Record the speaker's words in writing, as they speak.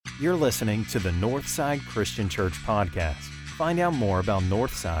You're listening to the Northside Christian Church podcast. Find out more about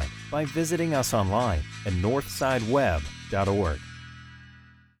Northside by visiting us online at northsideweb.org.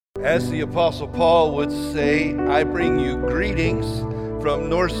 As the Apostle Paul would say, I bring you greetings from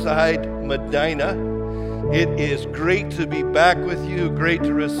Northside, Medina. It is great to be back with you, great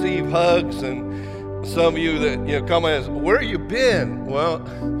to receive hugs, and some of you that come and ask, where have you been? Well,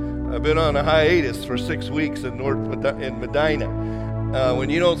 I've been on a hiatus for 6 weeks in Medina. When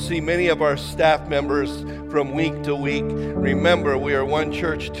you don't see many of our staff members from week to week, remember we are one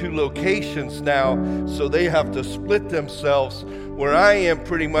church, 2 locations now, so they have to split themselves, where I am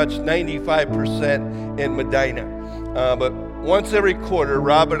pretty much 95% in Medina. But once every quarter,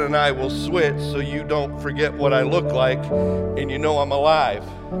 Robin and I will switch so you don't forget what I look like and you know I'm alive,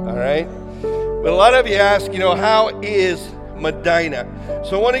 all right? But a lot of you ask, how is Medina?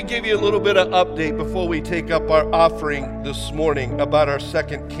 So I want to give you a little bit of update before we take up our offering this morning about our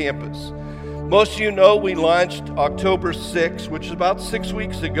second campus. Most of you know we launched October 6th, which is about 6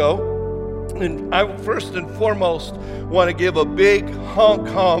 weeks ago. And I first and foremost want to give a big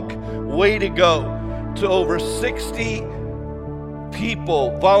honk way to go to over 60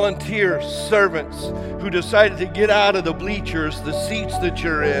 people, volunteers, servants who decided to get out of the bleachers, the seats that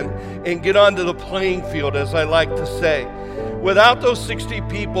you're in, and get onto the playing field, as I like to say. Without those 60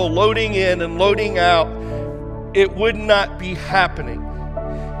 people loading in and loading out, it would not be happening.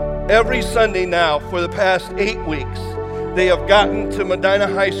 Every Sunday now, for the past 8 weeks, they have gotten to Medina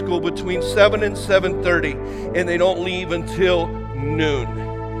High School between 7 and 7:30, and they don't leave until noon.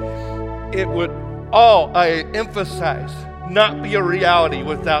 It would all, I emphasize, not be a reality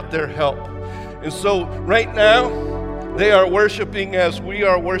without their help. And so right now, they are worshiping as we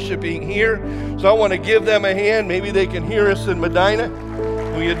are worshiping here. So I want to give them a hand. Maybe they can hear us in Medina.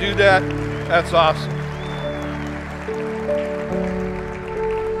 Will you do that? That's awesome.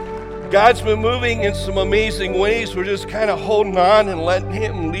 God's been moving in some amazing ways. We're just kind of holding on and letting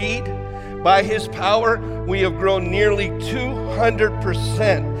Him lead. By His power, we have grown nearly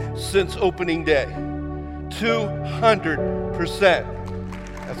 200% since opening day. 200%.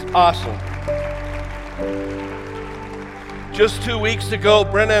 That's awesome. Just 2 weeks ago,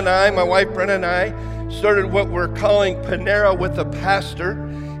 Brenna and I, my wife Brenna and I, started what we're calling Panera with a Pastor.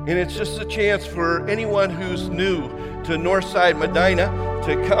 And it's just a chance for anyone who's new to Northside Medina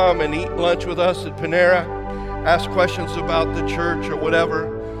to come and eat lunch with us at Panera, ask questions about the church or whatever,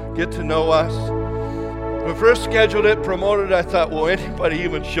 get to know us. When we first scheduled it, promoted, I thought, will anybody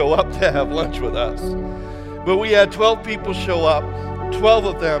even show up to have lunch with us? But we had 12 people show up, 12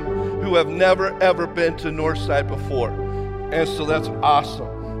 of them who have never, ever been to Northside before. And so that's awesome.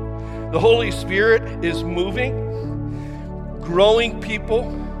 The Holy Spirit is moving, growing people,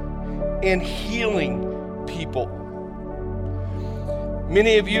 and healing people.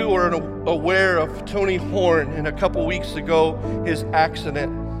 Many of you are aware of Tony Horn, and a couple weeks ago, his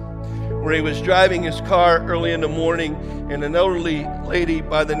accident, where he was driving his car early in the morning, and an elderly lady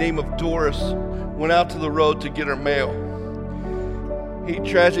by the name of Doris went out to the road to get her mail. He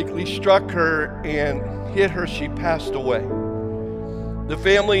tragically struck her and hit her. She passed away. The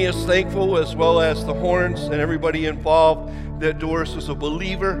family is thankful, as well as the Horns and everybody involved, that Doris is a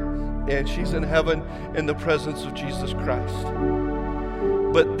believer and she's in heaven in the presence of Jesus Christ.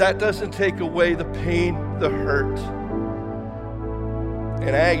 But that doesn't take away the pain, the hurt,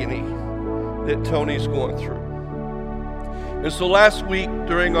 and agony that Tony's going through. And so last week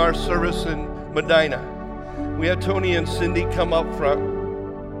during our service in Medina, we had Tony and Cindy come up front.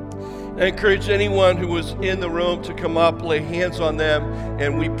 I encourage anyone who was in the room to come up, lay hands on them,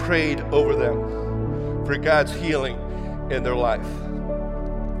 and we prayed over them for God's healing in their life.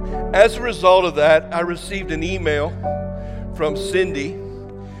 As a result of that, I received an email from Cindy,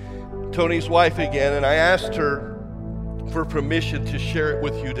 Tony's wife again, and I asked her for permission to share it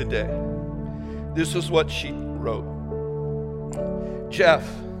with you today. This is what she wrote. Jeff,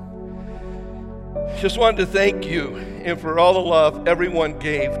 just wanted to thank you and for all the love everyone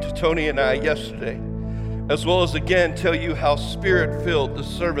gave to Tony and I yesterday, as well as again tell you how spirit-filled the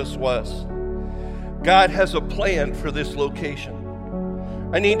service was. God has a plan for this location.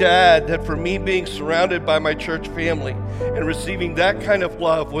 I need to add that for me, being surrounded by my church family and receiving that kind of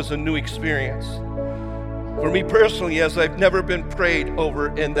love was a new experience. For me personally, as I've never been prayed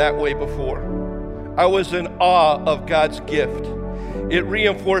over in that way before, I was in awe of God's gift. It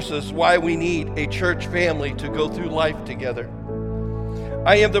reinforces why we need a church family to go through life together.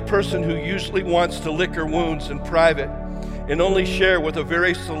 I am the person who usually wants to lick her wounds in private and only share with a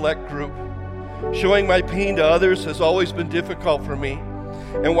very select group. Showing my pain to others has always been difficult for me.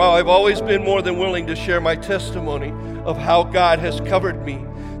 And while I've always been more than willing to share my testimony of how God has covered me,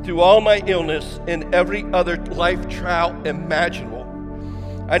 through all my illness and every other life trial imaginable.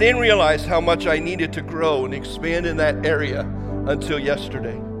 I didn't realize how much I needed to grow and expand in that area until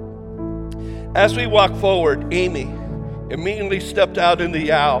yesterday. As we walked forward, Amy immediately stepped out in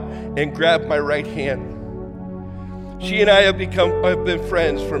the aisle and grabbed my right hand. She and I have been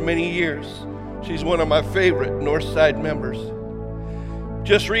friends for many years. She's one of my favorite Northside members.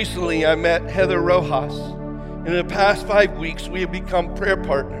 Just recently, I met Heather Rojas. In the past 5 weeks, we have become prayer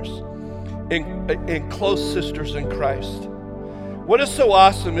partners and close sisters in Christ. What is so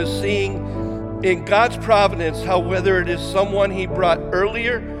awesome is seeing in God's providence how whether it is someone He brought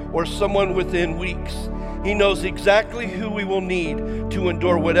earlier or someone within weeks, He knows exactly who we will need to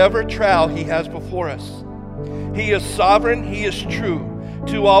endure whatever trial He has before us. He is sovereign, He is true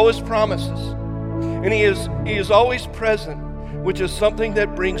to all His promises, and He is always present, which is something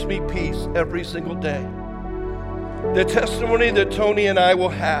that brings me peace every single day. The testimony that Tony and I will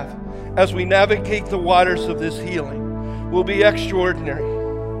have as we navigate the waters of this healing will be extraordinary.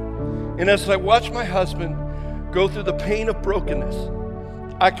 And as I watch my husband go through the pain of brokenness,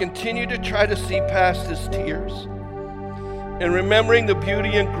 I continue to try to see past his tears and remembering the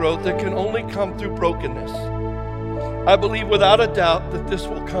beauty and growth that can only come through brokenness. I believe without a doubt that this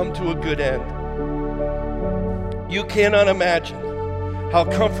will come to a good end. You cannot imagine how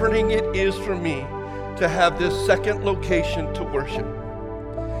comforting it is for me to have this second location to worship.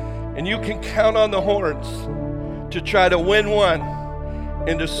 And you can count on the Horns to try to win one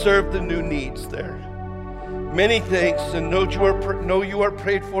and to serve the new needs there. Many thanks, and know you are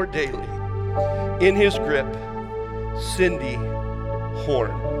prayed for daily. In His grip, Cindy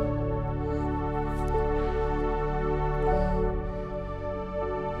Horn.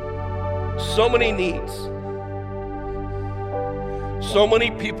 So many needs. So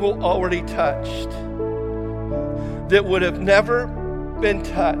many people already touched that would have never been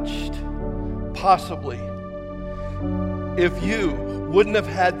touched, possibly, if you wouldn't have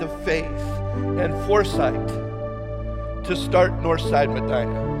had the faith and foresight to start Northside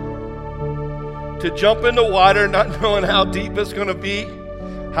Medina. To jump in the water not knowing how deep it's going to be,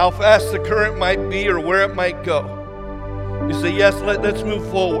 how fast the current might be, or where it might go. You say, yes, let's move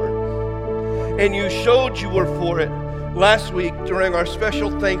forward. And you showed you were for it last week during our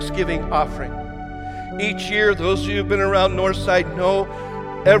special Thanksgiving offering. Each year, those of you who've been around Northside know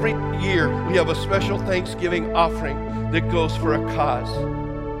every year we have a special Thanksgiving offering that goes for a cause.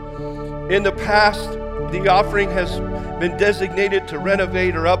 In the past, the offering has been designated to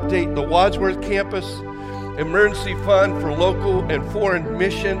renovate or update the Wadsworth campus, emergency fund for local and foreign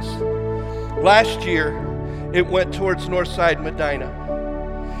missions. Last year, it went towards Northside Medina.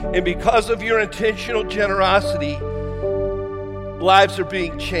 And because of your intentional generosity, lives are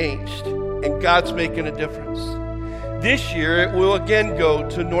being changed and God's making a difference. This year, it will again go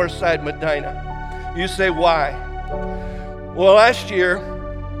to Northside Medina. You say, why? Well, last year,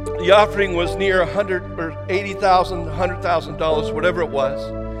 the offering was near $80,000, $100,000, whatever it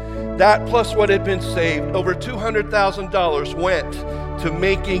was. That plus what had been saved, over $200,000 went to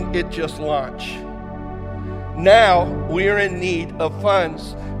making it just launch. Now, we are in need of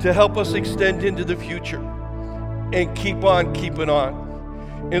funds to help us extend into the future and keep on keeping on.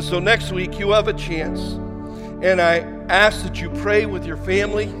 And so next week, you have a chance. And I ask that you pray with your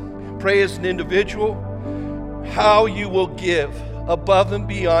family, pray as an individual, how you will give above and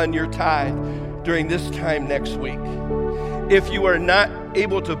beyond your tithe during this time next week. If you are not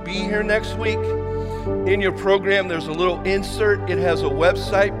able to be here next week, in your program there's a little insert. It has a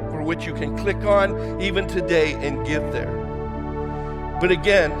website for which you can click on even today and give there. But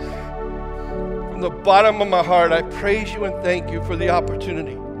again, from the bottom of my heart, I praise you and thank you for the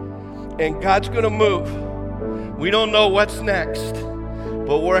opportunity. And God's going to move. We don't know what's next,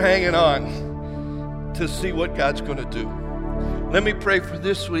 but we're hanging on to see what God's going to do. Let me pray for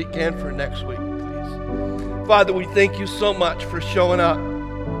this week and for next week, please. Father, we thank you so much for showing up.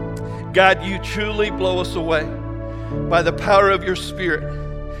 God, you truly blow us away by the power of your Spirit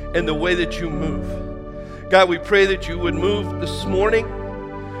and the way that you move. God, we pray that you would move this morning.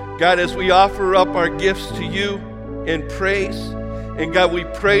 God, as we offer up our gifts to you in praise. And God, we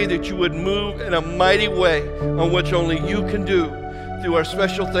pray that you would move in a mighty way on which only you can do through our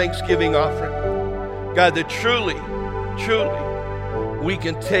special Thanksgiving offering. God, that truly, we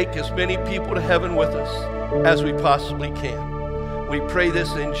can take as many people to heaven with us as we possibly can. We pray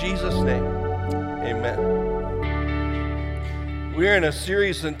this in Jesus' name. Amen. We're in a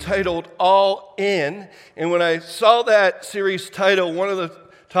series entitled All In. And when I saw that series title, one of the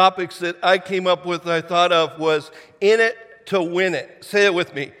topics that I came up with, I thought of was In It to Win It. Say it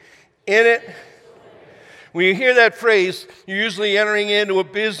with me. In it. When you hear that phrase, you're usually entering into a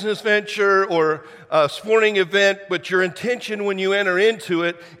business venture or a sporting event, but your intention when you enter into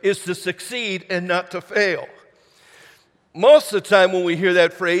it is to succeed and not to fail. Most of the time when we hear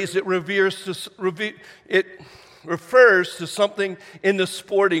that phrase, it refers to something in the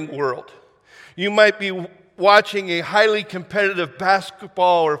sporting world. You might be watching a highly competitive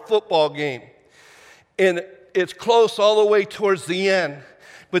basketball or football game, and it's close all the way towards the end,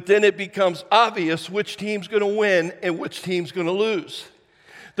 but then it becomes obvious which team's going to win and which team's going to lose.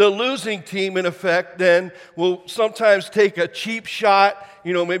 The losing team, in effect, then will sometimes take a cheap shot,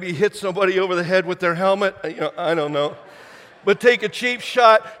 maybe hit somebody over the head with their helmet, I don't know. But take a cheap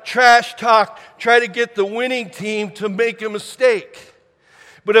shot, trash talk, try to get the winning team to make a mistake.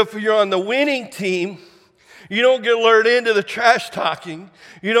 But if you're on the winning team, you don't get lured into the trash talking.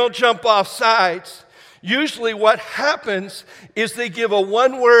 You don't jump off sides. Usually what happens is they give a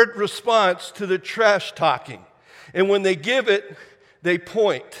one-word response to the trash talking. And when they give it, they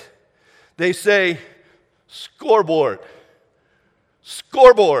point. They say, scoreboard,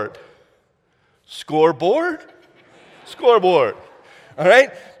 scoreboard, scoreboard, scoreboard. All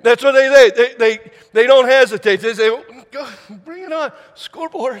right? That's what they say. They don't hesitate. They say, go, bring it on,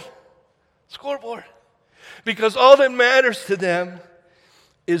 scoreboard, scoreboard. Because all that matters to them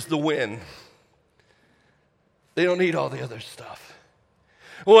is the win. They don't need all the other stuff.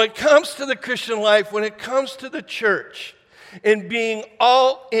 When it comes to the Christian life, when it comes to the church and being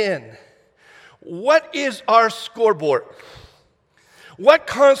all in, what is our scoreboard? What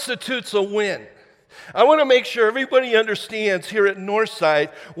constitutes a win? I want to make sure everybody understands here at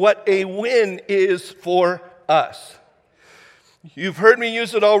Northside what a win is for us. You've heard me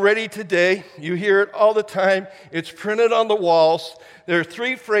use it already today. You hear it all the time. It's printed on the walls. There are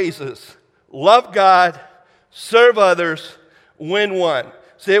 3 phrases: love God, serve others, win one.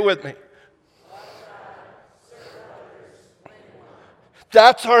 Say it with me. Love God, serve others, win one.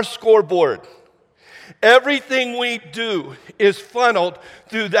 That's our scoreboard. Everything we do is funneled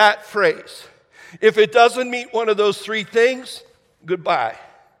through that phrase. If it doesn't meet one of those 3 things, goodbye.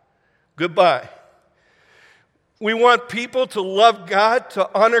 Goodbye. We want people to love God, to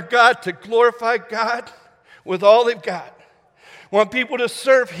honor God, to glorify God with all they've got. We want people to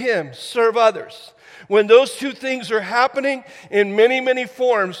serve Him, serve others. When those 2 things are happening in many, many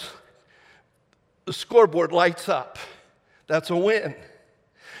forms, the scoreboard lights up. That's a win.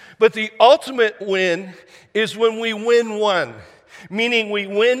 But the ultimate win is when we win one, meaning we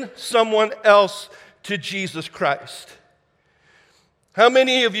win someone else to Jesus Christ. How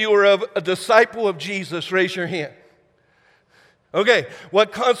many of you are a disciple of Jesus? Raise your hand. Okay,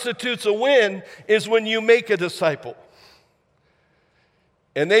 what constitutes a win is when you make a disciple.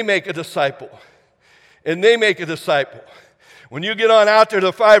 And they make a disciple. And they make a disciple. When you get on out there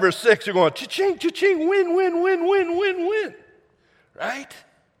to 5 or 6, you're going, cha-ching, cha-ching, win, win, win, win, win, win. Right?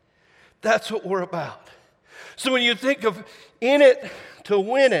 That's what we're about. So when you think of in it to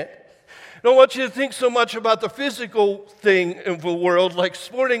win it, I don't want you to think so much about the physical thing of the world, like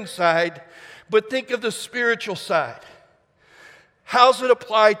sporting side, but think of the spiritual side. How's it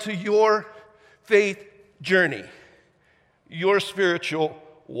apply to your faith journey, your spiritual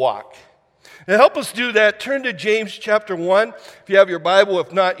walk? To help us do that, turn to James chapter 1. If you have your Bible,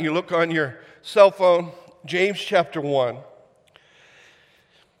 if not, you look on your cell phone, James chapter 1.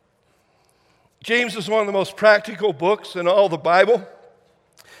 James is one of the most practical books in all the Bible.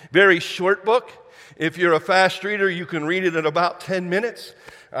 Very short book. If you're a fast reader, you can read it in about 10 minutes.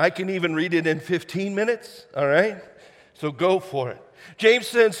 I can even read it in 15 minutes, all right? So go for it. James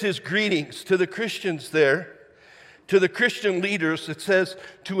sends his greetings to the Christians there, to the Christian leaders, it says,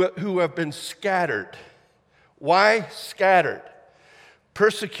 who have been scattered. Why scattered?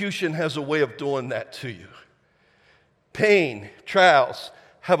 Persecution has a way of doing that to you. Pain, trials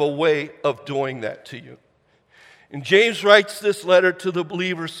have a way of doing that to you. And James writes this letter to the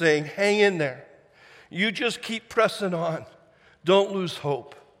believers saying, hang in there. You just keep pressing on. Don't lose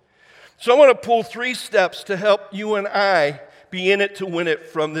hope. So I want to pull 3 steps to help you and I be in it to win it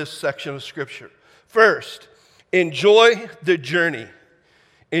from this section of Scripture. First, enjoy the journey.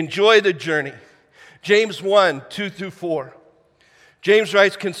 Enjoy the journey. James 1, 2 through 4. James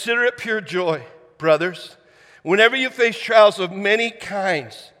writes, consider it pure joy, brothers, whenever you face trials of many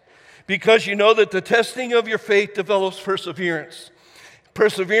kinds, because you know that the testing of your faith develops perseverance.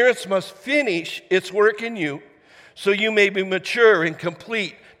 Perseverance must finish its work in you, so you may be mature and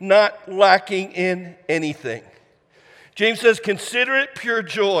complete, not lacking in anything. James says, consider it pure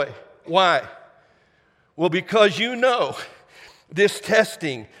joy. Why? Well, because you know this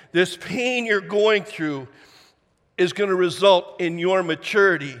testing, this pain you're going through is going to result in your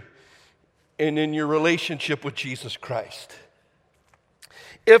maturity and in your relationship with Jesus Christ.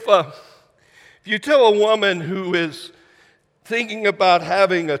 If you tell a woman who is thinking about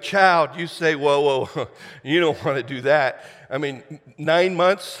having a child, you say, whoa, you don't want to do that. I mean, 9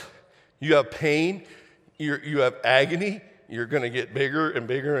 months, you have pain, you have agony, you're going to get bigger and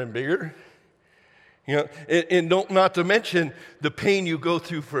bigger and bigger. You know, and not to mention the pain you go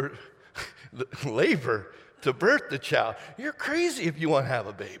through for labor to birth the child. You're crazy if you want to have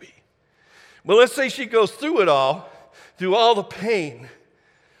a baby. But let's say she goes through it all, through all the pain.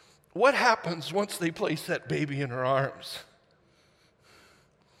 What happens once they place that baby in her arms?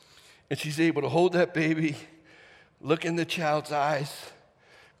 And she's able to hold that baby, look in the child's eyes,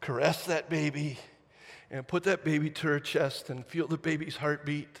 caress that baby, and put that baby to her chest and feel the baby's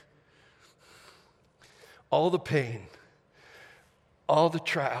heartbeat. All the pain, all the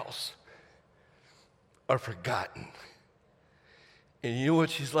trials are forgotten. And you know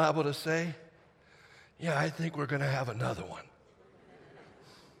what she's liable to say? Yeah, I think we're going to have another one.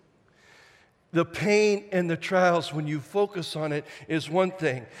 The pain and the trials, when you focus on it, is one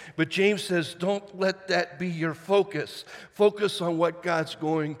thing. But James says, don't let that be your focus. Focus on what God's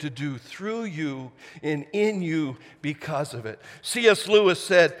going to do through you and in you because of it. C.S. Lewis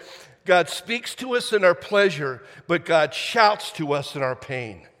said, God speaks to us in our pleasure, but God shouts to us in our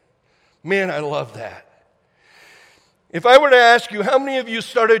pain. Man, I love that. If I were to ask you, how many of you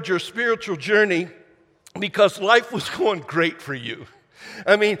started your spiritual journey because life was going great for you?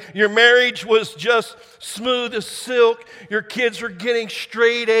 I mean, your marriage was just smooth as silk. Your kids were getting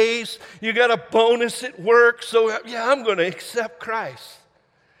straight A's. You got a bonus at work. So, yeah, I'm going to accept Christ.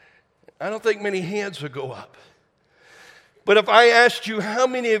 I don't think many hands would go up. But if I asked you, how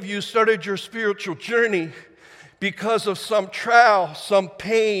many of you started your spiritual journey because of some trial, some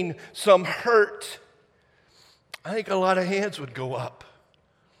pain, some hurt, I think a lot of hands would go up.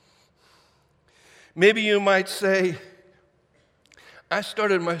 Maybe you might say, I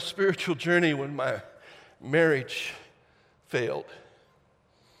started my spiritual journey when my marriage failed.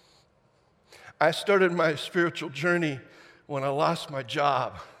 I started my spiritual journey when I lost my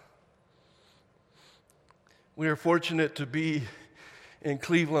job. We were fortunate to be in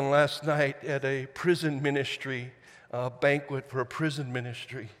Cleveland last night at a prison ministry, banquet for a prison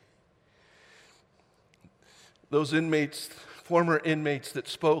ministry. Those inmates, former inmates that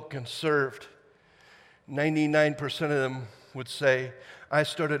spoke and served, 99% of them would say, I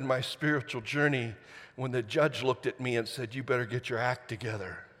started my spiritual journey when the judge looked at me and said, you better get your act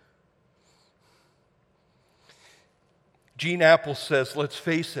together. Gene Apple says, let's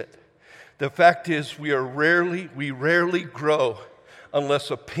face it, the fact is we rarely grow unless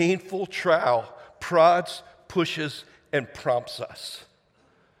a painful trial prods, pushes, and prompts us.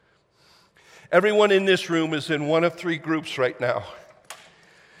 Everyone in this room is in one of three groups right now.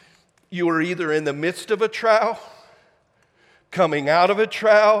 You are either in the midst of a trial, coming out of a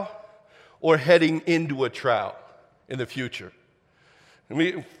trial, or heading into a trial in the future. Let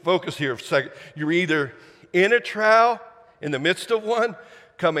me focus here for a second. You're either in a trial, in the midst of one,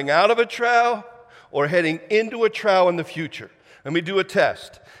 coming out of a trial, or heading into a trial in the future. Let me do a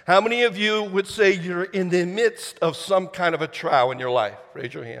test. How many of you would say you're in the midst of some kind of a trial in your life?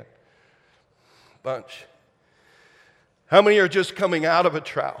 Raise your hand. Bunch. How many are just coming out of a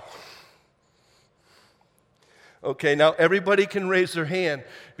trial? Okay, now everybody can raise their hand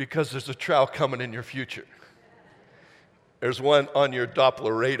because there's a trial coming in your future. There's one on your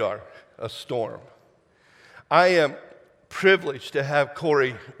Doppler radar, a storm. I am privileged to have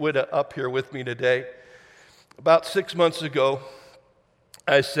Corey Witta up here with me today. About 6 months ago,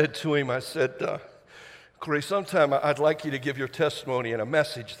 I said to him, Corey, sometime I'd like you to give your testimony and a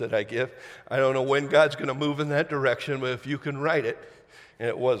message that I give. I don't know when God's going to move in that direction, but if you can write it, and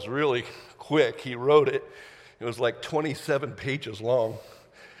it was really quick, he wrote it. It was like 27 pages long.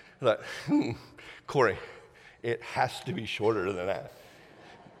 I thought, Corey, it has to be shorter than that.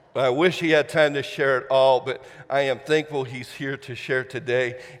 I wish he had time to share it all, but I am thankful he's here to share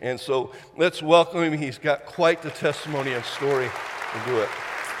today. And so let's welcome him. He's got quite the testimony and story to do it.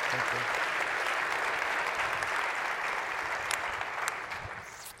 Thank you.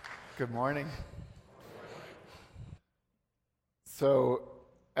 Good morning. So,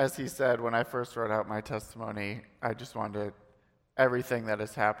 as he said, when I first wrote out my testimony, I just wanted everything that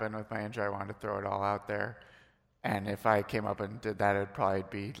has happened with my injury, I wanted to throw it all out there. And if I came up and did that, it'd probably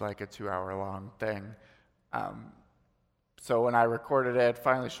be like a 2-hour-long thing. So when I recorded it,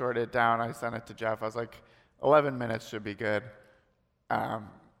 finally shorted it down, I sent it to Jeff. I was like, 11 minutes should be good. And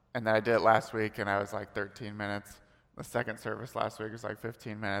then I did it last week, and I was like 13 minutes. The second service last week was like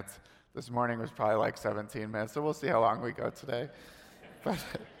 15 minutes. This morning was probably like 17 minutes. So we'll see how long we go today.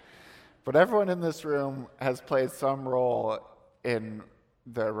 But everyone in this room has played some role in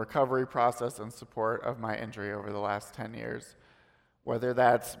the recovery process and support of my injury over the last 10 years. Whether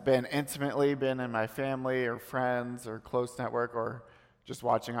that's been intimately been in my family or friends or close network or just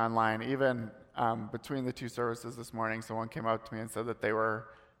watching online. Even between the two services this morning, someone came up to me and said that they were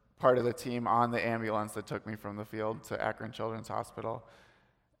part of the team on the ambulance that took me from the field to Akron Children's Hospital.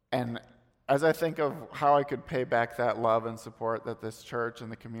 And as I think of how I could pay back that love and support that this church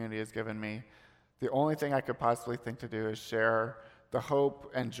and the community has given me, the only thing I could possibly think to do is share the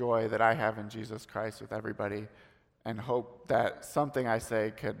hope and joy that I have in Jesus Christ with everybody, and hope that something I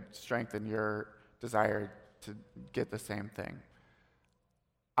say could strengthen your desire to get the same thing.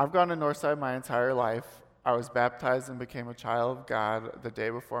 I've gone to Northside my entire life. I was baptized and became a child of God the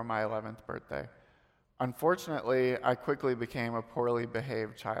day before my 11th birthday. Unfortunately, I quickly became a poorly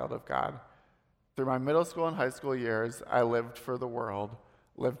behaved child of God. Through my middle school and high school years, I lived for the world,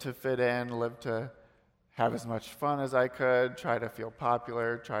 lived to fit in, lived to have as much fun as I could, try to feel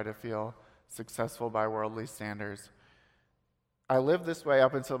popular, try to feel successful by worldly standards. I lived this way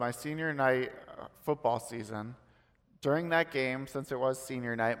up until my senior night football season. During that game, since it was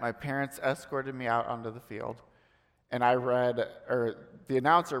senior night, my parents escorted me out onto the field, and the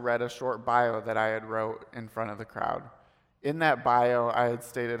announcer read a short bio that I had wrote in front of the crowd. In that bio, I had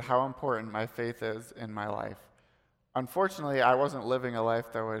stated how important my faith is in my life. Unfortunately, I wasn't living a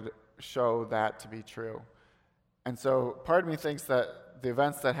life that would show that to be true. And so part of me thinks that the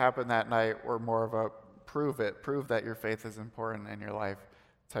events that happened that night were more of a prove that your faith is important in your life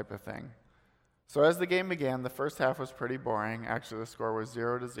type of thing. So as the game began, the first half was pretty boring. Actually, the score was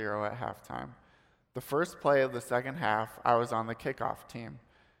 0-0 at halftime. The first play of the second half, I was on the kickoff team.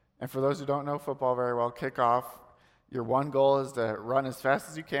 And for those who don't know football very well, kickoff, your one goal is to run as fast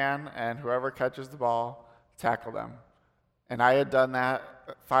as you can, and whoever catches the ball, tackle them. And I had done that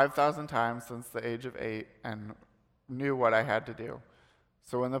 5,000 times since the age of 8 and knew what I had to do.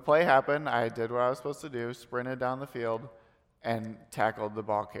 So when the play happened, I did what I was supposed to do, sprinted down the field, and tackled the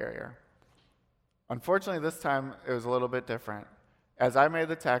ball carrier. Unfortunately, this time it was a little bit different. As I made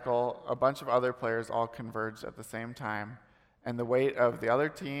the tackle, a bunch of other players all converged at the same time, and the weight of the other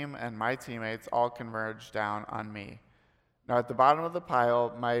team and my teammates all converged down on me. Now, at the bottom of the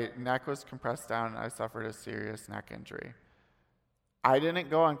pile, my neck was compressed down, and I suffered a serious neck injury. I didn't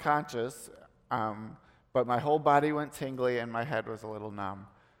go unconscious, but my whole body went tingly and my head was a little numb.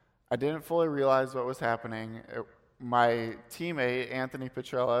 I didn't fully realize what was happening. My teammate, Anthony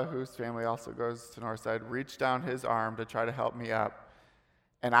Petrella, whose family also goes to Northside, reached down his arm to try to help me up.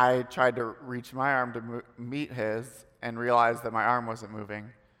 And I tried to reach my arm to meet his and realized that my arm wasn't moving,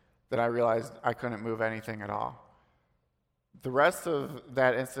 that I realized I couldn't move anything at all. The rest of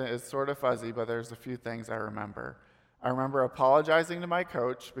that incident is sort of fuzzy, but there's a few things I remember. I remember apologizing to my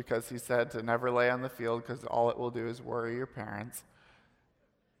coach because he said to never lay on the field because all it will do is worry your parents.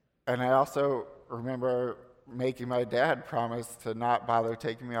 And I also remember making my dad promise to not bother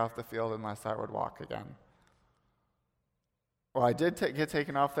taking me off the field unless I would walk again. Well, I did get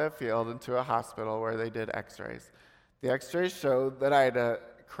taken off that field into a hospital where they did x-rays. The x-rays showed that I had a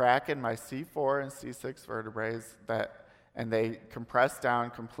crack in my C4 and C6 vertebrae and they compressed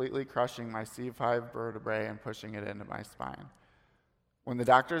down, completely crushing my C5 vertebrae and pushing it into my spine. When the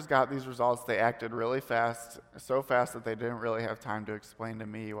doctors got these results, they acted really fast, so fast that they didn't really have time to explain to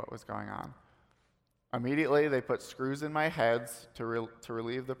me what was going on. Immediately, they put screws in my heads to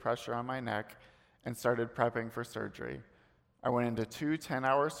relieve the pressure on my neck and started prepping for surgery. I went into 2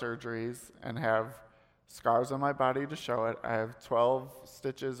 10-hour surgeries and have scars on my body to show it. I have 12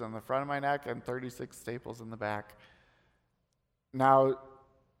 stitches on the front of my neck and 36 staples in the back. Now,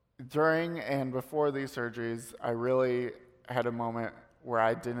 during and before these surgeries, I really had a moment where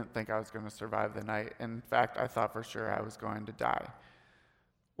I didn't think I was going to survive the night. In fact, I thought for sure I was going to die.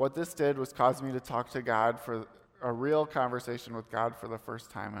 What this did was cause me to talk to God for a real conversation with God for the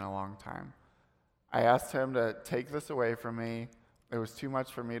first time in a long time. I asked him to take this away from me. It was too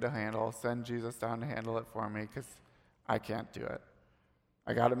much for me to handle. Send Jesus down to handle it for me because I can't do it.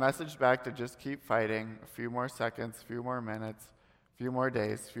 I got a message back to just keep fighting, a few more seconds, a few more minutes, a few more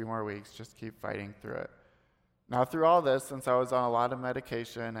days, a few more weeks, just keep fighting through it. Now, through all this, since I was on a lot of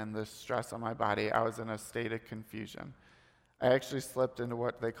medication and the stress on my body, I was in a state of confusion. I actually slipped into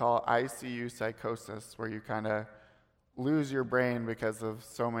what they call ICU psychosis, where you kind of lose your brain because of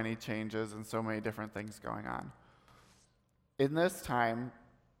so many changes and so many different things going on. In this time,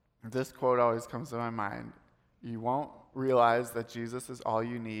 this quote always comes to my mind. You won't realize that Jesus is all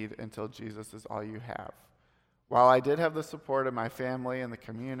you need until Jesus is all you have. While I did have the support of my family and the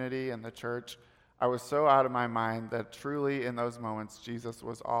community and the church, I was so out of my mind that truly in those moments, Jesus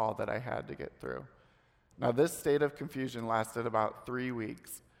was all that I had to get through. Now, this state of confusion lasted about 3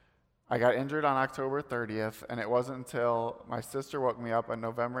 weeks. I got injured on October 30th, and it wasn't until my sister woke me up on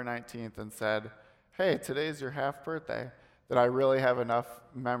November 19th and said, "Hey, today's your half birthday," that I really have enough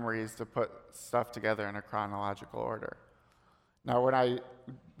memories to put stuff together in a chronological order. Now, when I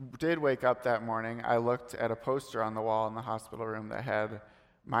did wake up that morning, I looked at a poster on the wall in the hospital room that had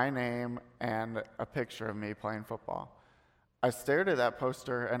my name and a picture of me playing football. I stared at that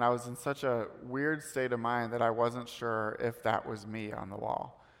poster, and I was in such a weird state of mind that I wasn't sure if that was me on the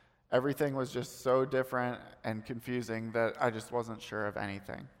wall. Everything was just so different and confusing that I just wasn't sure of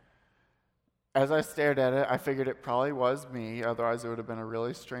anything. As I stared at it, I figured it probably was me, otherwise it would have been a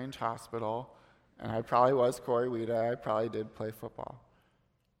really strange hospital, and I probably was Corey Wida. I probably did play football.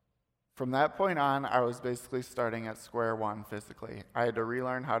 From that point on, I was basically starting at square one physically. I had to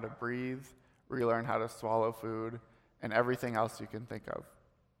relearn how to breathe, relearn how to swallow food, and everything else you can think of.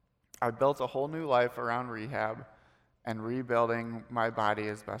 I built a whole new life around rehab and rebuilding my body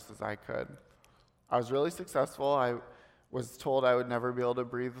as best as I could. I was really successful. I was told I would never be able to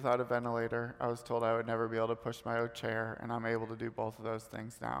breathe without a ventilator. I was told I would never be able to push my own chair, and I'm able to do both of those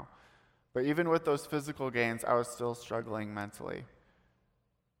things now. But even with those physical gains, I was still struggling mentally.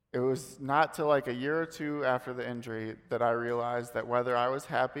 It was not till like a year or two after the injury that I realized that whether I was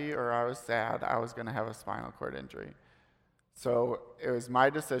happy or I was sad, I was going to have a spinal cord injury. So it was my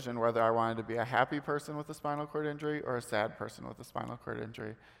decision whether I wanted to be a happy person with a spinal cord injury or a sad person with a spinal cord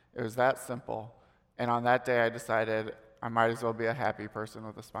injury. It was that simple. And on that day, I decided I might as well be a happy person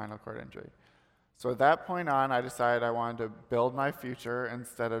with a spinal cord injury. So at that point on, I decided I wanted to build my future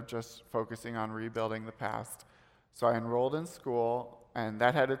instead of just focusing on rebuilding the past. So I enrolled in school, and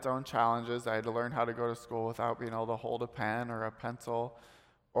that had its own challenges. I had to learn how to go to school without being able to hold a pen or a pencil,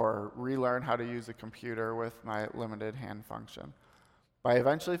 or relearn how to use a computer with my limited hand function. But I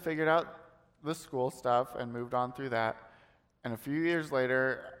eventually figured out the school stuff and moved on through that. And a few years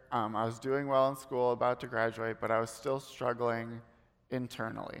later, I was doing well in school, about to graduate, but I was still struggling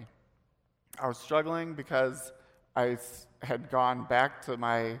internally. I was struggling because I had gone back to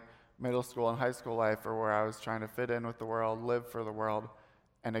my middle school and high school life, or where I was trying to fit in with the world, live for the world,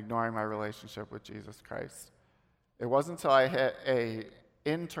 and ignoring my relationship with Jesus Christ. It wasn't until I hit an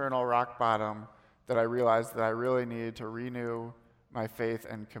internal rock bottom that I realized that I really needed to renew my faith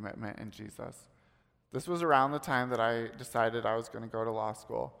and commitment in Jesus. This was around the time that I decided I was going to go to law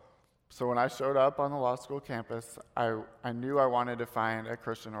school. So when I showed up on the law school campus, I knew I wanted to find a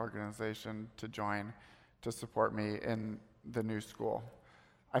Christian organization to join to support me in the new school.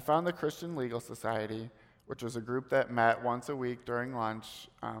 I found the Christian Legal Society, which was a group that met once a week during lunch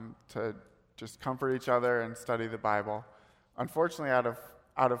to just comfort each other and study the Bible. Unfortunately,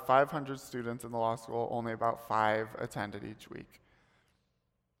 out of 500 students in the law school, only about 5 attended each week.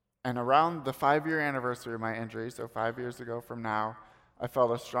 And around the 5-year anniversary of my injury, so 5 years ago from now, I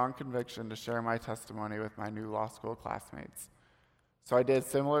felt a strong conviction to share my testimony with my new law school classmates. So I did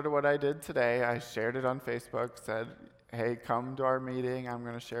similar to what I did today. I shared it on Facebook, said, "Hey, come to our meeting. I'm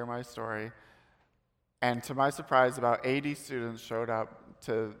going to share my story." And to my surprise, about 80 students showed up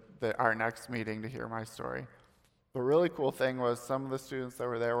to our next meeting to hear my story. The really cool thing was some of the students that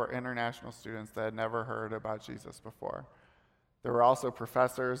were there were international students that had never heard about Jesus before. There were also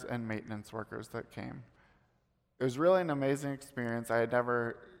professors and maintenance workers that came. It was really an amazing experience. I had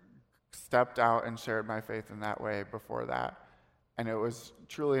never stepped out and shared my faith in that way before that. And it was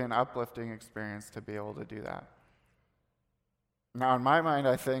truly an uplifting experience to be able to do that. Now, in my mind,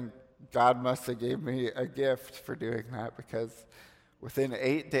 I think God must have gave me a gift for doing that, because within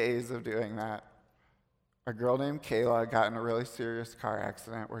 8 days of doing that, a girl named Kayla got in a really serious car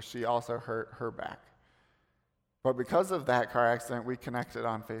accident where she also hurt her back. But because of that car accident, we connected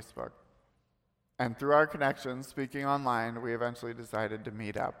on Facebook. And through our connections, speaking online, we eventually decided to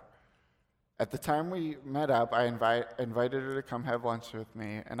meet up. At the time we met up, I invited her to come have lunch with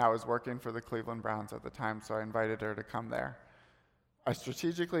me, and I was working for the Cleveland Browns at the time, so I invited her to come there. I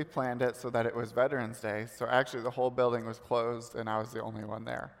strategically planned it so that it was Veterans Day, so actually the whole building was closed, and I was the only one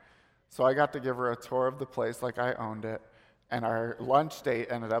there. So I got to give her a tour of the place like I owned it, and our lunch date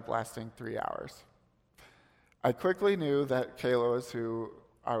ended up lasting 3 hours. I quickly knew that Kayla was who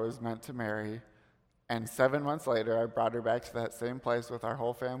I was meant to marry, and 7 months later, I brought her back to that same place with our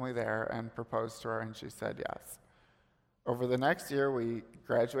whole family there and proposed to her, and she said yes. Over the next year, we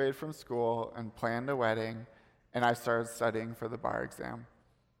graduated from school and planned a wedding, and I started studying for the bar exam.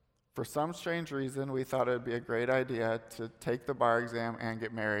 For some strange reason, we thought it would be a great idea to take the bar exam and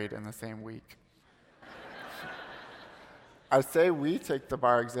get married in the same week. I say we take the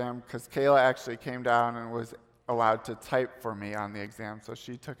bar exam because Kayla actually came down and was allowed to type for me on the exam, so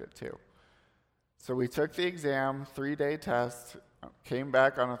she took it too. So we took the exam, 3-day test, came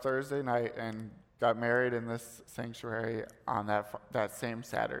back on a Thursday night, and got married in this sanctuary on that same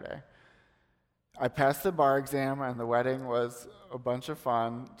Saturday. I passed the bar exam, and the wedding was a bunch of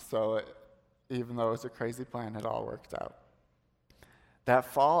fun, so even though it was a crazy plan, it all worked out. That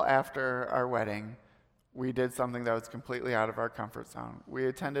fall after our wedding, we did something that was completely out of our comfort zone. We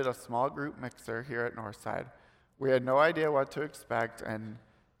attended a small group mixer here at Northside. We had no idea what to expect and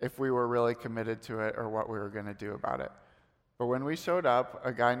if we were really committed to it or what we were going to do about it. But when we showed up,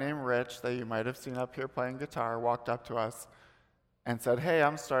 a guy named Rich, that you might have seen up here playing guitar, walked up to us and said, "Hey,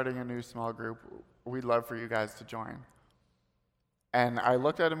 I'm starting a new small group. We'd love for you guys to join." And I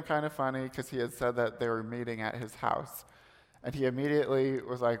looked at him kind of funny because he had said that they were meeting at his house. And he immediately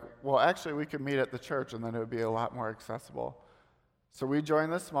was like, "Well, actually, we could meet at the church, and then it would be a lot more accessible." So we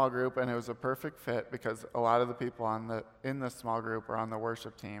joined this small group, and it was a perfect fit because a lot of the people in the small group are on the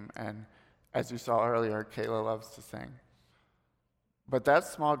worship team. And as you saw earlier, Kayla loves to sing. But that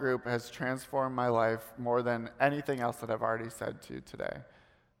small group has transformed my life more than anything else that I've already said to you today.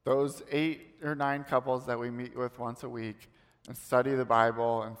 Those 8 or 9 couples that we meet with once a week and study the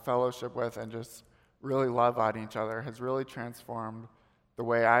Bible and fellowship with and just really love on each other has really transformed the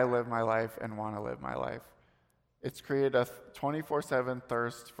way I live my life and want to live my life. It's created a 24/7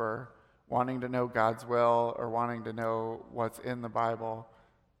 thirst for wanting to know God's will or wanting to know what's in the Bible,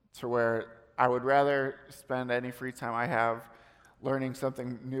 to where I would rather spend any free time I have learning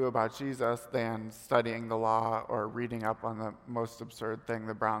something new about Jesus than studying the law or reading up on the most absurd thing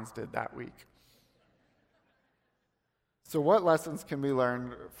the Browns did that week. So what lessons can be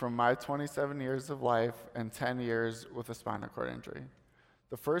learned from my 27 years of life and 10 years with a spinal cord injury?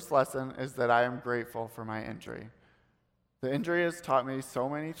 The first lesson is that I am grateful for my injury. The injury has taught me so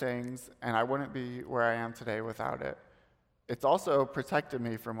many things, and I wouldn't be where I am today without it. It's also protected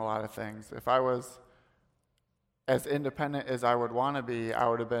me from a lot of things. If I was as independent as I would want to be, I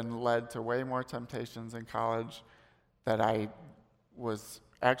would have been led to way more temptations in college that I was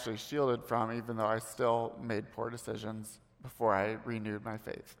actually shielded from, even though I still made poor decisions before I renewed my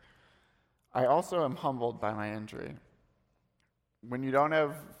faith. I also am humbled by my injury. When you don't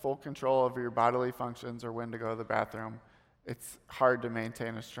have full control over your bodily functions or when to go to the bathroom, it's hard to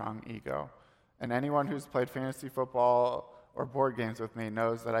maintain a strong ego. And anyone who's played fantasy football or board games with me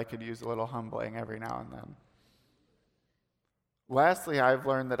knows that I could use a little humbling every now and then. Lastly, I've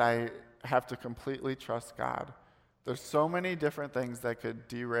learned that I have to completely trust God. There's so many different things that could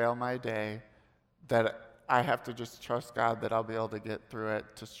derail my day that I have to just trust God that I'll be able to get through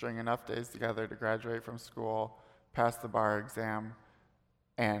it, to string enough days together to graduate from school, pass the bar exam,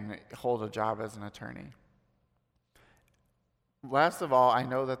 and hold a job as an attorney. Last of all, I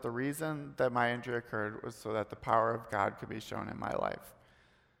know that the reason that my injury occurred was so that the power of God could be shown in my life.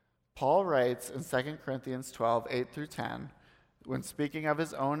 Paul writes in 2 Corinthians 12, 8 through 10, when speaking of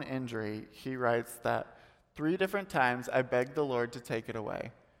his own injury, he writes that 3 different times I begged the Lord to take it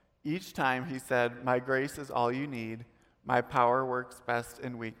away. Each time he said, "My grace is all you need. My power works best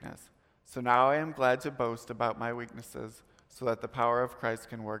in weakness. So now I am glad to boast about my weaknesses so that the power of Christ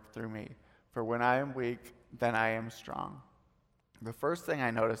can work through me. For when I am weak, then I am strong." The first thing I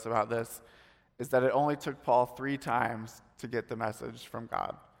notice about this is that it only took Paul 3 times to get the message from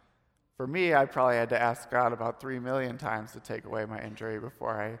God. For me, I probably had to ask God about 3 million times to take away my injury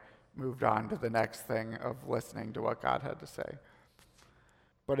before I moved on to the next thing of listening to what God had to say.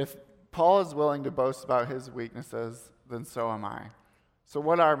 But if Paul is willing to boast about his weaknesses, then so am I. So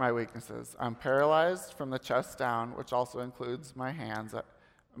what are my weaknesses? I'm paralyzed from the chest down, which also includes my hands.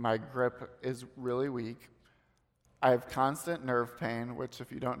 My grip is really weak. I have constant nerve pain, which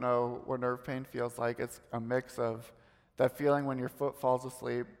if you don't know what nerve pain feels like, it's a mix of that feeling when your foot falls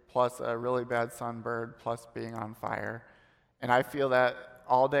asleep, plus a really bad sunburn, plus being on fire. And I feel that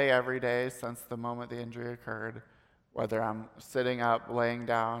all day, every day, since the moment the injury occurred. Whether I'm sitting up, laying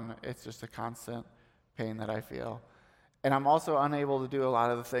down, it's just a constant pain that I feel. And I'm also unable to do a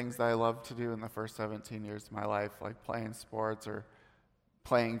lot of the things that I loved to do in the first 17 years of my life, like playing sports or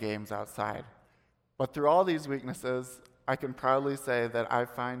playing games outside. But through all these weaknesses, I can proudly say that I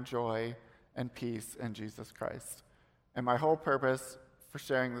find joy and peace in Jesus Christ. And my whole purpose for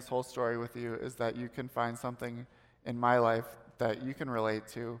sharing this whole story with you is that you can find something in my life that you can relate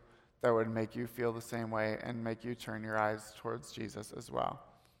to that would make you feel the same way and make you turn your eyes towards Jesus as well.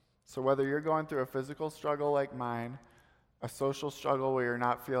 So whether you're going through a physical struggle like mine, a social struggle where you're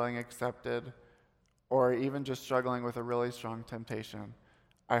not feeling accepted, or even just struggling with a really strong temptation,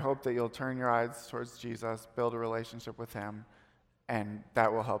 I hope that you'll turn your eyes towards Jesus, build a relationship with him, and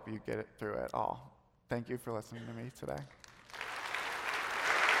that will help you get it through it all. Thank you for listening to me today.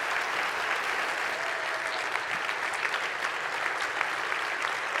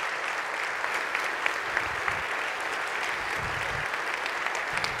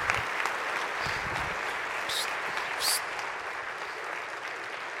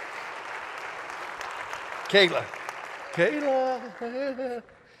 Kayla.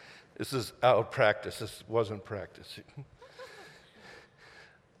 This is out of practice. This wasn't practice.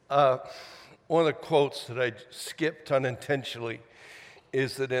 One of the quotes that I skipped unintentionally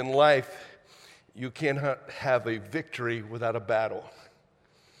is that in life, you cannot have a victory without a battle.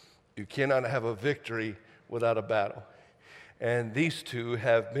 You cannot have a victory without a battle. And these two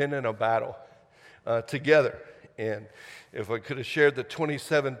have been in a battle together. And if I could have shared the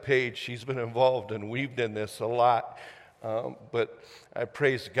 27th page, she's been involved and weaved in this a lot. But I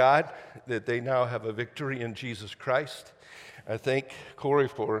praise God that they now have a victory in Jesus Christ. I thank Corey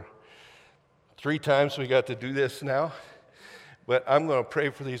for 3 times we got to do this now. But I'm going to pray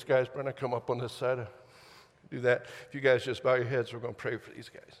for these guys. Brenda, come up on this side. Do that. If you guys just bow your heads, we're going to pray for these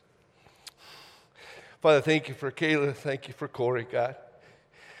guys. Father, thank you for Kayla. Thank you for Corey, God.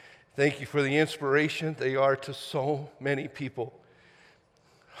 Thank you for the inspiration they are to so many people.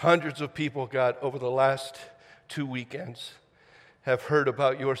 Hundreds of people, God, over the last 2 weekends have heard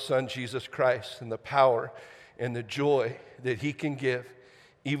about your Son, Jesus Christ, and the power and the joy that he can give.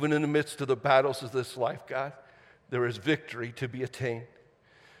 Even in the midst of the battles of this life, God, there is victory to be attained.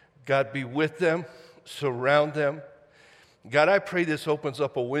 God, be with them, surround them. God, I pray this opens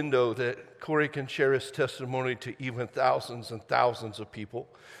up a window that Corey can share his testimony to even thousands and thousands of people,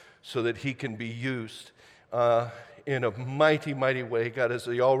 so that he can be used in a mighty, mighty way, God, as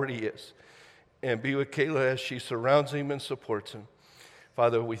he already is. And be with Kayla as she surrounds him and supports him.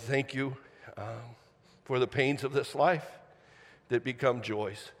 Father, we thank you for the pains of this life that become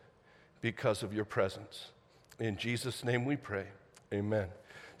joys because of your presence. In Jesus' name we pray. Amen.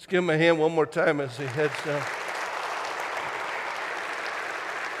 Let's give him a hand one more time as he heads down.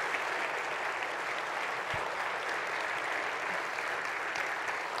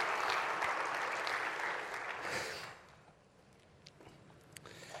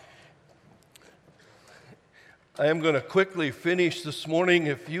 I am going to quickly finish this morning.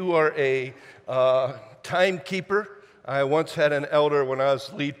 If you are a timekeeper, I once had an elder when I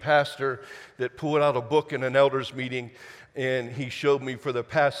was lead pastor that pulled out a book in an elders meeting, and he showed me for the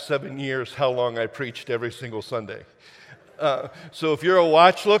past 7 years how long I preached every single Sunday. So if you're a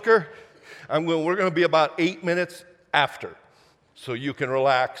watch looker, we're going to be about 8 minutes after, so you can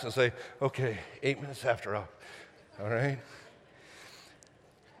relax and say, okay, 8 minutes after. All right?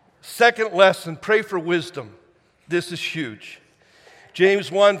 Second lesson, pray for wisdom. This is huge.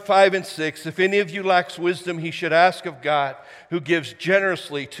 James 1, 5 and 6, if any of you lacks wisdom, he should ask of God, who gives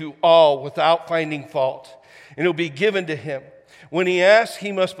generously to all without finding fault, and it will be given to him. When he asks,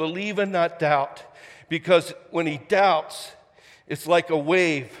 he must believe and not doubt, because when he doubts, it's like a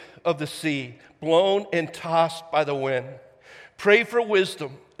wave of the sea, blown and tossed by the wind. Pray for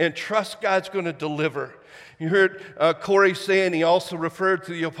wisdom and trust God's going to deliver. You heard Corey saying, he also referred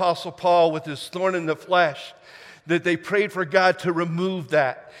to the Apostle Paul with his thorn in the flesh, that they prayed for God to remove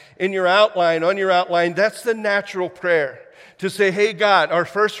that. On your outline, that's the natural prayer. To say, hey God, our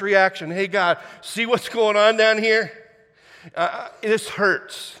first reaction, hey God, see what's going on down here? This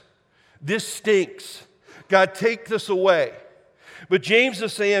hurts. This stinks. God, take this away. But James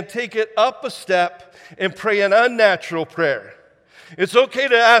is saying, take it up a step and pray an unnatural prayer. It's okay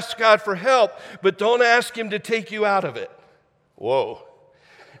to ask God for help, but don't ask him to take you out of it. Whoa.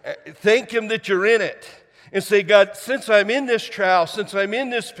 Thank him that you're in it. And say, God, since I'm in this trial, since I'm in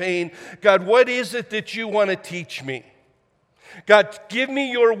this pain, God, what is it that you want to teach me? God, give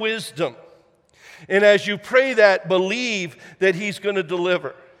me your wisdom. And as you pray that, believe that he's going to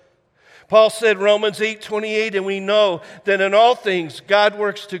deliver. Paul said, Romans 8:28, and we know that in all things God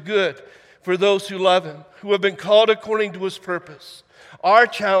works to good for those who love him, who have been called according to his purpose. Our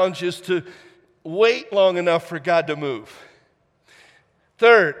challenge is to wait long enough for God to move.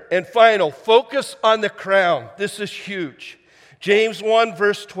 Third and final, focus on the crown. This is huge. James 1,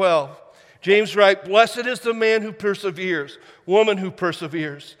 verse 12. James writes, blessed is the man who perseveres, woman who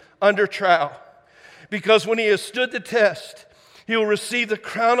perseveres under trial. Because when he has stood the test, he will receive the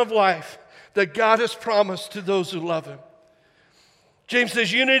crown of life that God has promised to those who love him. James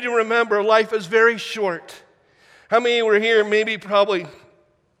says, you need to remember life is very short. How many were here maybe probably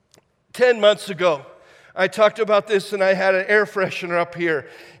 10 months ago? I talked about this and I had an air freshener up here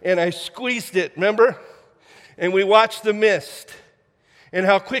and I squeezed it, remember? And we watched the mist. and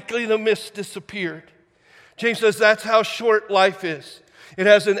how quickly the mist disappeared. James says that's how short life is. It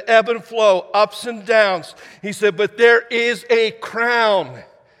has an ebb and flow, ups and downs. He said, but there is a crown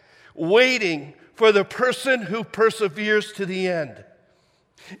waiting for the person who perseveres to the end.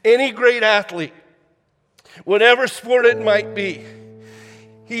 Any great athlete, whatever sport it might be,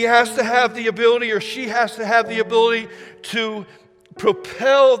 he has to have the ability, or she has to have the ability to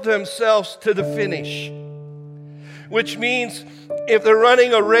propel themselves to the finish. Which means if they're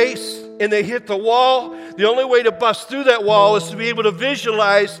running a race and they hit the wall, the only way to bust through that wall is to be able to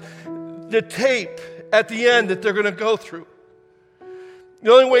visualize the tape at the end that they're going to go through.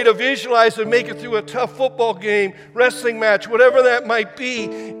 The only way to visualize and make it through a tough football game, wrestling match, whatever that might be,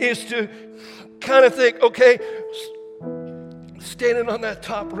 is to kind of think, okay, standing on that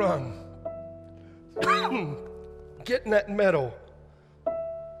top rung, getting that medal.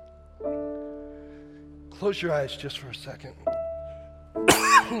 Close your eyes just for a second.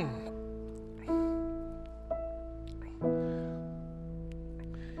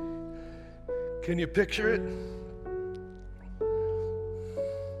 Can you picture it?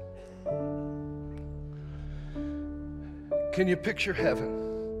 Can you picture heaven?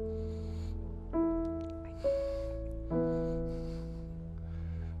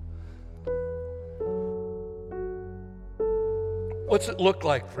 What's it look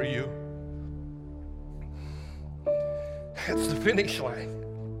like for you? That's the finish line.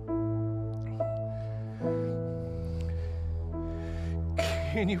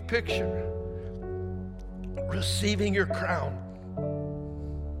 Can you picture receiving your crown?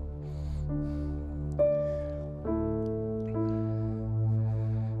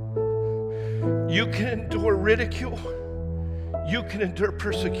 You can endure ridicule. You can endure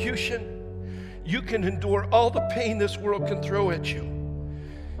persecution. You can endure all the pain this world can throw at you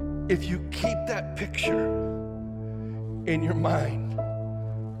if you keep that picture in your mind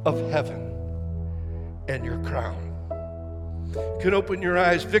of heaven and your crown. You can open your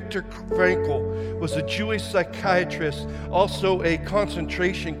eyes. Viktor Frankl was a Jewish psychiatrist, also a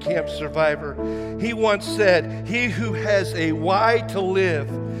concentration camp survivor. He once said, "He who has a why to live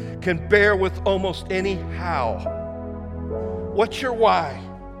can bear with almost any how." What's your why?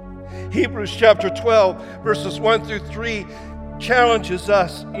 Hebrews chapter 12, verses 1 through 3 challenges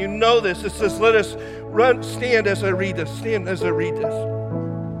us. You know this. It says, let us run. Stand as I read this. Stand as I read this.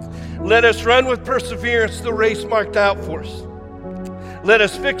 Let us run with perseverance the race marked out for us. Let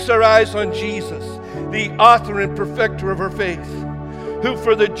us fix our eyes on Jesus, the author and perfecter of our faith, who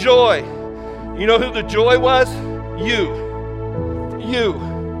for the joy, you know who the joy was? You,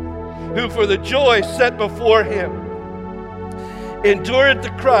 who for the joy set before him endured the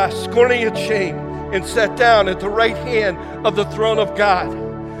cross, scorning its shame, and sat down at the right hand of the throne of God.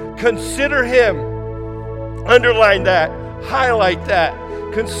 Consider him, underline that, highlight that.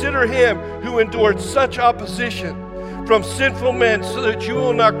 Consider him who endured such opposition from sinful men so that you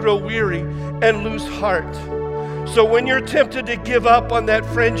will not grow weary and lose heart. So when you're tempted to give up on that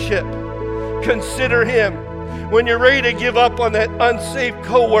friendship, consider him. When you're ready to give up on that unsaved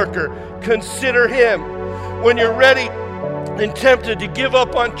coworker, consider him. When you're ready and tempted to give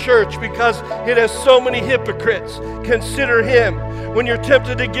up on church because it has so many hypocrites, consider him. When you're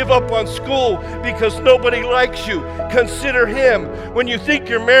tempted to give up on school because nobody likes you, consider him. When you think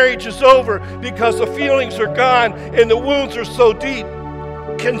your marriage is over because the feelings are gone and the wounds are so deep,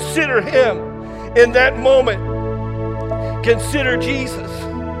 consider him. In that moment, consider Jesus,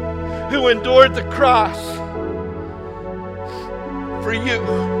 who endured the cross for you.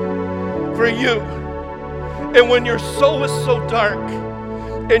 And when your soul is so dark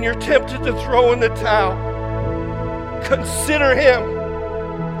and you're tempted to throw in the towel, consider him.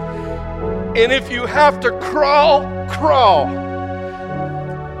 And if you have to crawl.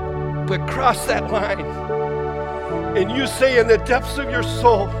 But cross that line. And you say in the depths of your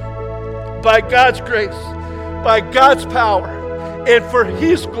soul, by God's grace, by God's power, and for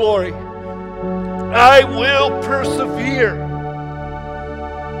his glory, I will persevere.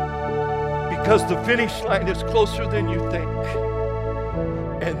 Because the finish line is closer than you think.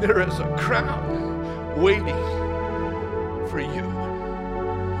 And there is a crown waiting for you.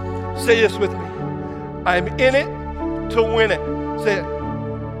 Say this with me. I'm in it to win it. Say it.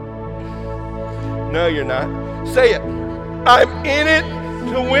 No, you're not. Say it. I'm in it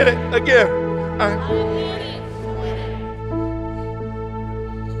to win it. Again. I'm